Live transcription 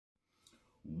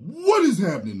What is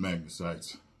happening,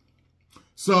 Magnusites?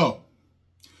 So,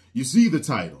 you see the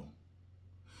title.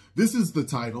 This is the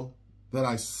title that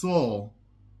I saw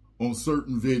on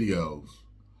certain videos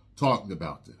talking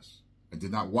about this. I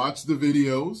did not watch the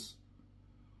videos,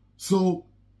 so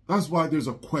that's why there's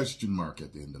a question mark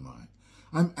at the end of mine.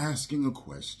 I'm asking a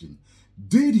question.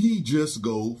 Did he just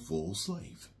go full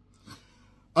slave?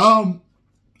 Let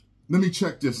me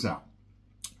check this out.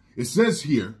 It says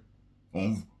here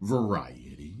on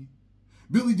Variety,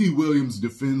 Billy D. Williams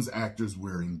defends actors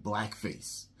wearing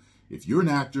blackface. If you're an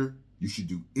actor, you should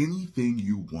do anything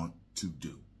you want to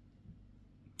do.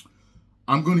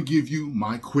 I'm going to give you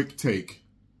my quick take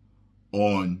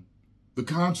on the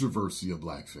controversy of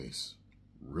blackface.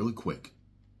 Really quick.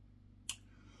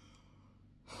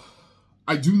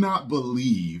 I do not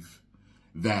believe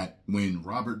that when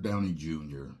Robert Downey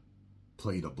Jr.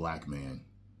 played a black man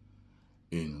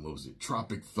in, what was it,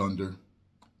 Tropic Thunder,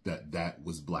 that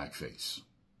was blackface.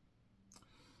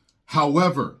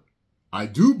 However, I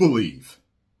do believe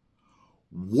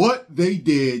what they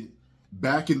did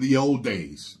back in the old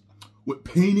days with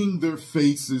painting their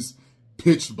faces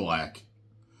pitch black,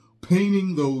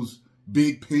 painting those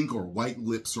big pink or white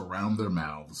lips around their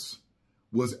mouths,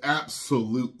 was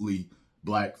absolutely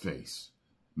blackface.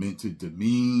 Meant to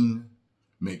demean,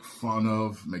 make fun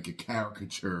of, make a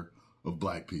caricature of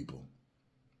black people.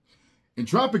 In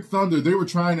Tropic Thunder, they were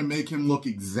trying to make him look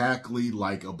exactly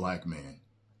like a black man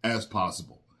as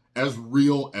possible, as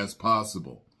real as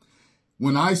possible.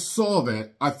 When I saw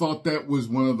that, I thought that was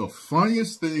one of the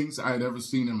funniest things I had ever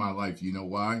seen in my life. You know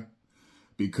why?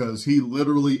 Because he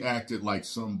literally acted like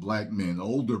some black men,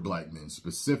 older black men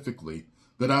specifically,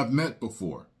 that I've met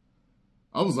before.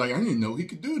 I was like, I didn't know he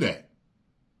could do that.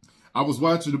 I was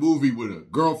watching a movie with a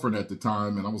girlfriend at the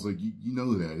time, and I was like, you know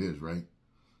who that is, right?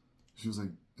 She was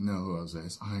like, no. I was like,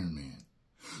 it's Iron Man.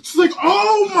 She's like,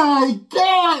 oh my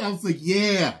God. I was like,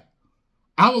 yeah.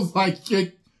 I was like,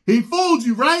 shit, he fooled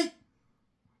you, right?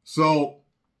 So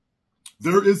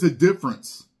there is a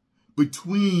difference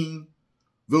between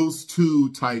those two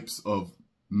types of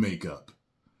makeup.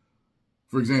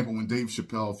 For example, when Dave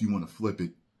Chappelle, if you want to flip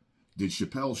it, did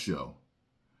Chappelle's Show,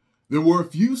 there were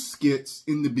a few skits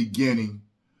in the beginning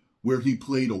where he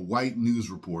played a white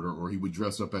news reporter, or he would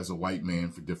dress up as a white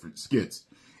man for different skits.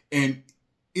 And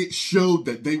it showed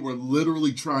that they were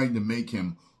literally trying to make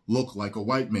him look like a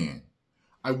white man.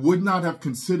 I would not have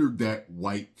considered that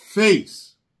white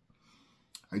face.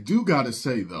 I do got to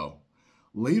say, though,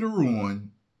 later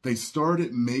on, they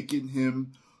started making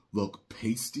him look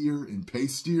pastier and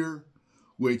pastier,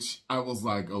 which I was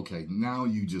like, okay, now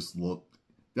you just look,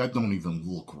 that don't even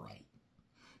look right.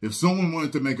 If someone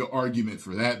wanted to make an argument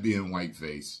for that being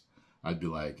whiteface, I'd be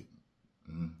like,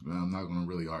 well, I'm not going to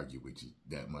really argue with you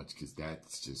that much, because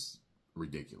that's just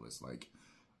ridiculous. Like,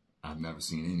 I've never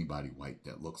seen anybody white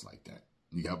that looks like that.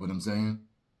 You got what I'm saying?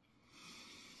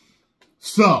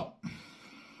 So,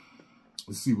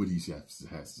 let's see what he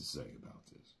has to say about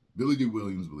this. Billy D.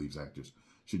 Williams believes actors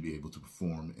should be able to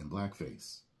perform in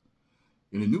blackface.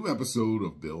 In a new episode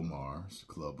of Bill Maher's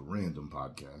Club Random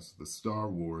podcast, the Star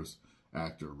Wars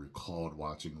actor recalled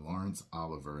watching Laurence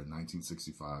Olivier in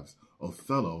 1965's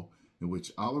Othello, in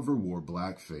which Oliver wore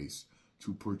blackface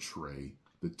to portray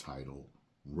the title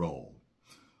role.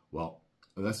 Well,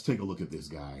 let's take a look at this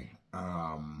guy.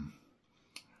 Laurence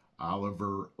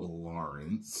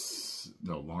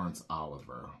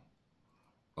Olivier,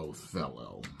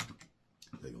 Othello.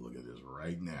 Take a look at this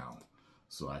right now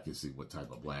so I can see what type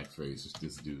of blackface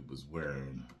this dude was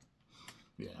wearing.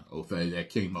 Yeah, Othello, that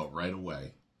came up right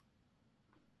away.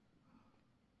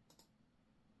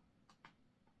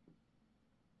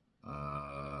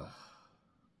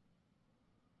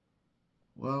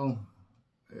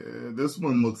 This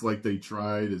one looks like they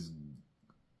tried as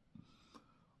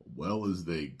well as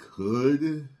they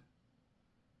could.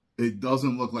 It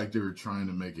doesn't look like they were trying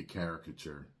to make a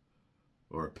caricature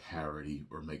or a parody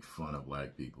or make fun of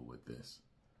black people with this.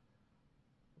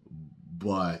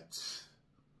 But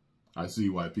I see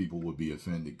why people would be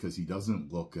offended, because he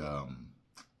doesn't look,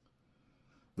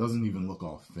 doesn't even look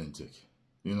authentic.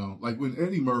 You know, like when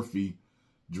Eddie Murphy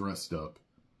dressed up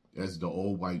as the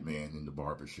old white man in the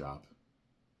barbershop.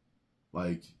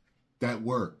 Like, that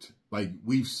worked. Like,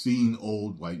 we've seen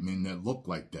old white men that look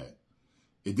like that.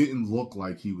 It didn't look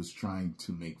like he was trying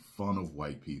to make fun of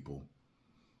white people.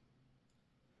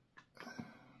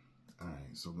 All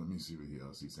right, so let me see what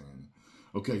else he's saying.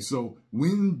 Okay, so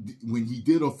when he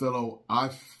did Othello, I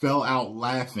fell out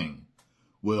laughing,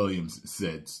 Williams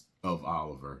said of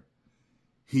Oliver.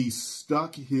 He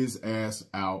stuck his ass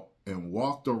out and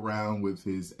walked around with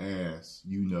his ass,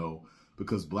 you know,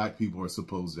 because black people are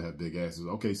supposed to have big asses.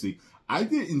 Okay, see, I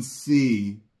didn't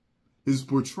see his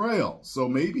portrayal. So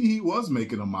maybe he was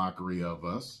making a mockery of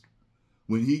us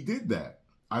when he did that.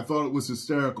 I thought it was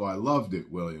hysterical. I loved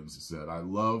it, Williams said. I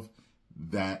love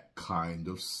that kind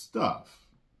of stuff.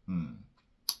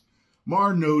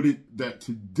 Marr noted that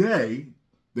today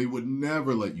they would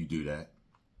never let you do that,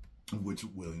 which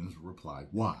Williams replied,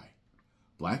 why?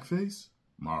 Blackface?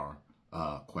 Marr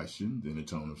questioned in a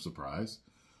tone of surprise.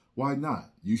 Why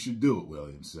not? You should do it,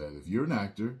 Williams said. If you're an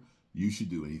actor, you should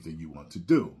do anything you want to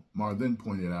do. Marr then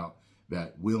pointed out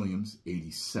that Williams,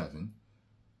 87,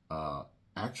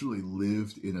 actually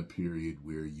lived in a period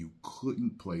where you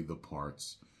couldn't play the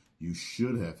parts you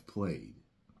should have played.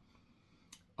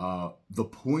 The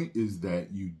point is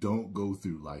that you don't go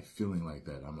through life feeling like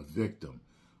that. I'm a victim,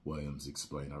 Williams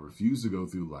explained. I refuse to go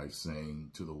through life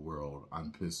saying to the world,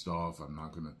 I'm pissed off. I'm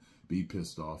not going to be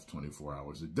pissed off 24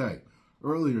 hours a day.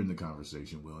 Earlier in the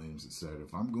conversation, Williams said,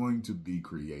 if I'm going to be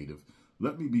creative,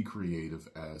 let me be creative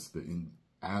as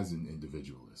an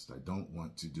individualist. I don't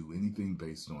want to do anything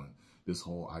based on this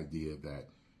whole idea that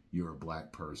you're a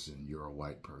black person, you're a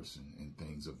white person, and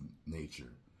things of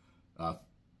nature.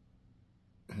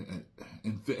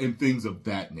 And things of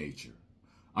that nature.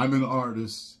 I'm an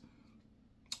artist.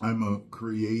 I'm a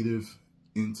creative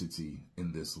entity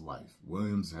in this life.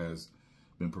 Williams has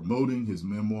been promoting his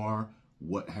memoir,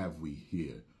 What Have We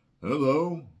Here?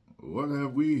 Hello, what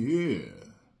have we here?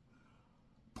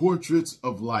 Portraits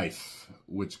of Life,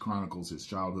 which chronicles his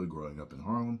childhood growing up in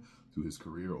Harlem to his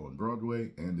career on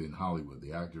Broadway and in Hollywood.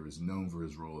 The actor is known for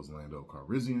his role as Lando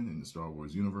Calrissian in the Star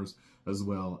Wars universe, as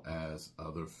well as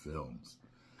other films.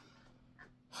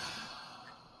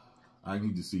 I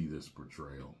need to see this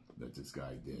portrayal that this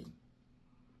guy did.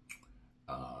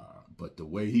 But the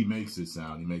way he makes it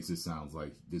sound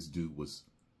like this dude was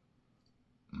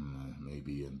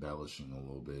maybe embellishing a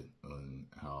little bit on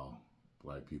how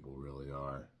black people really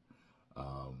are.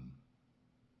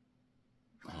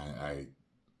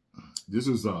 This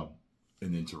is an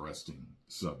interesting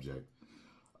subject.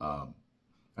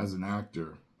 As an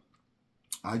actor,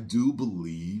 I do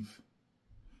believe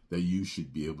that you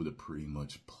should be able to pretty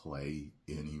much play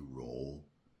any role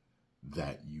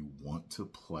that you want to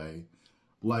play.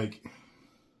 Like,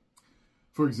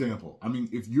 for example, I mean,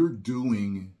 if you're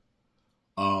doing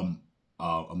a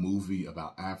movie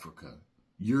about Africa,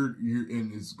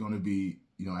 and it's going to be,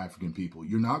 you know, African people,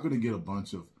 you're not going to get a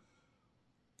bunch of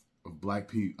black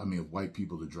people, of white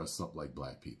people to dress up like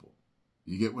black people.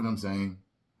 You get what I'm saying?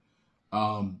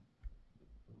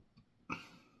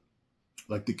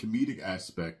 Like the comedic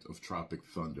aspect of Tropic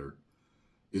Thunder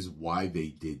is why they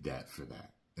did that for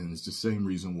that. And it's the same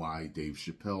reason why Dave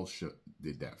Chappelle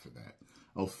did that for that.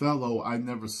 Othello, I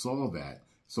never saw that.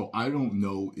 So I don't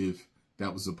know if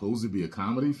that was supposed to be a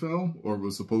comedy film or it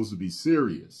was supposed to be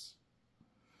serious.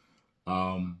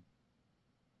 But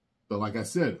like I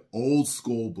said, old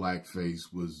school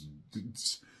blackface was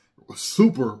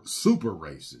super, super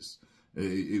racist.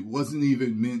 It wasn't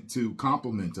even meant to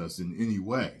compliment us in any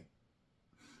way.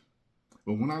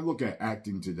 But when I look at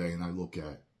acting today and I look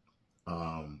at,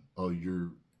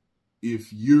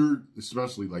 if you're,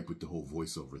 especially like with the whole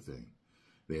voiceover thing,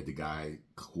 they had the guy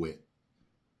quit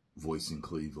voicing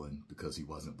Cleveland because he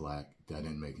wasn't black. That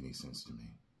didn't make any sense to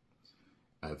me.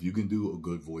 If you can do a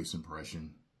good voice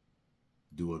impression,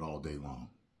 do it all day long,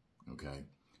 okay?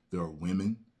 There are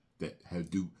women that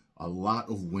a lot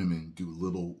of women do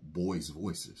little boys'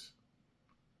 voices.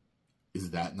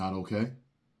 Is that not okay?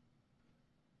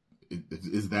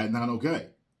 Is that not okay?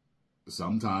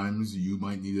 Sometimes you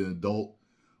might need an adult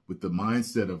with the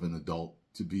mindset of an adult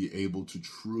to be able to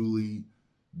truly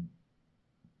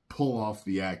pull off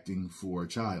the acting for a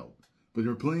child. But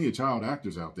there are plenty of child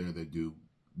actors out there that do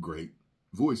great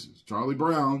voices. Charlie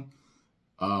Brown,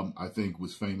 I think,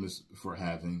 was famous for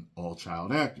having all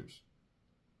child actors.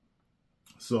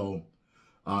 So,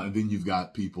 and then you've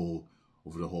got people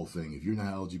over the whole thing. If you're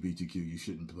not LGBTQ, you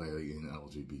shouldn't play an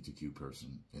LGBTQ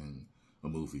person in a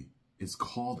movie. It's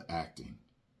called acting.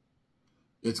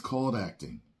 It's called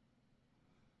acting.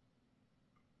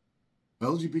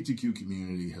 LGBTQ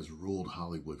community has ruled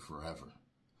Hollywood forever.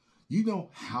 You know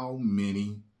how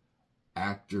many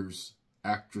actors,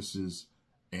 actresses,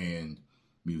 and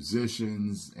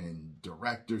musicians and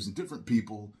directors and different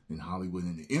people in Hollywood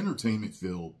in the entertainment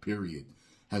field, period,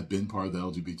 have been part of the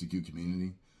LGBTQ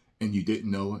community, and you didn't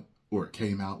know it, or it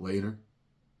came out later?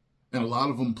 And a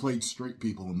lot of them played straight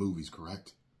people in movies,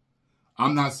 correct?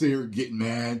 I'm not saying getting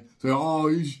mad, saying, oh,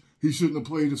 he shouldn't have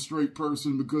played a straight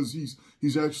person because he's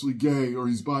actually gay or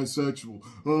he's bisexual.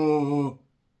 Oh,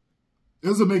 it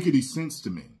doesn't make any sense to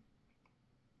me.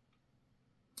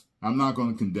 I'm not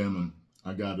going to condemn him.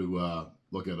 I got to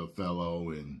look at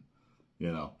Othello and,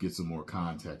 you know, get some more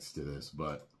context to this.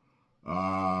 But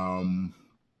I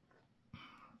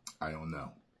don't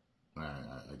know.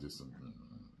 I just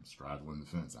straddling the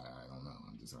fence. I don't know.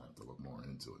 I'm just going to have to look more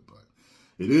into it. But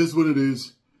it is what it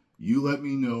is. You let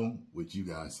me know what you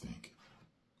guys think.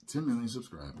 10 million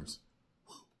subscribers.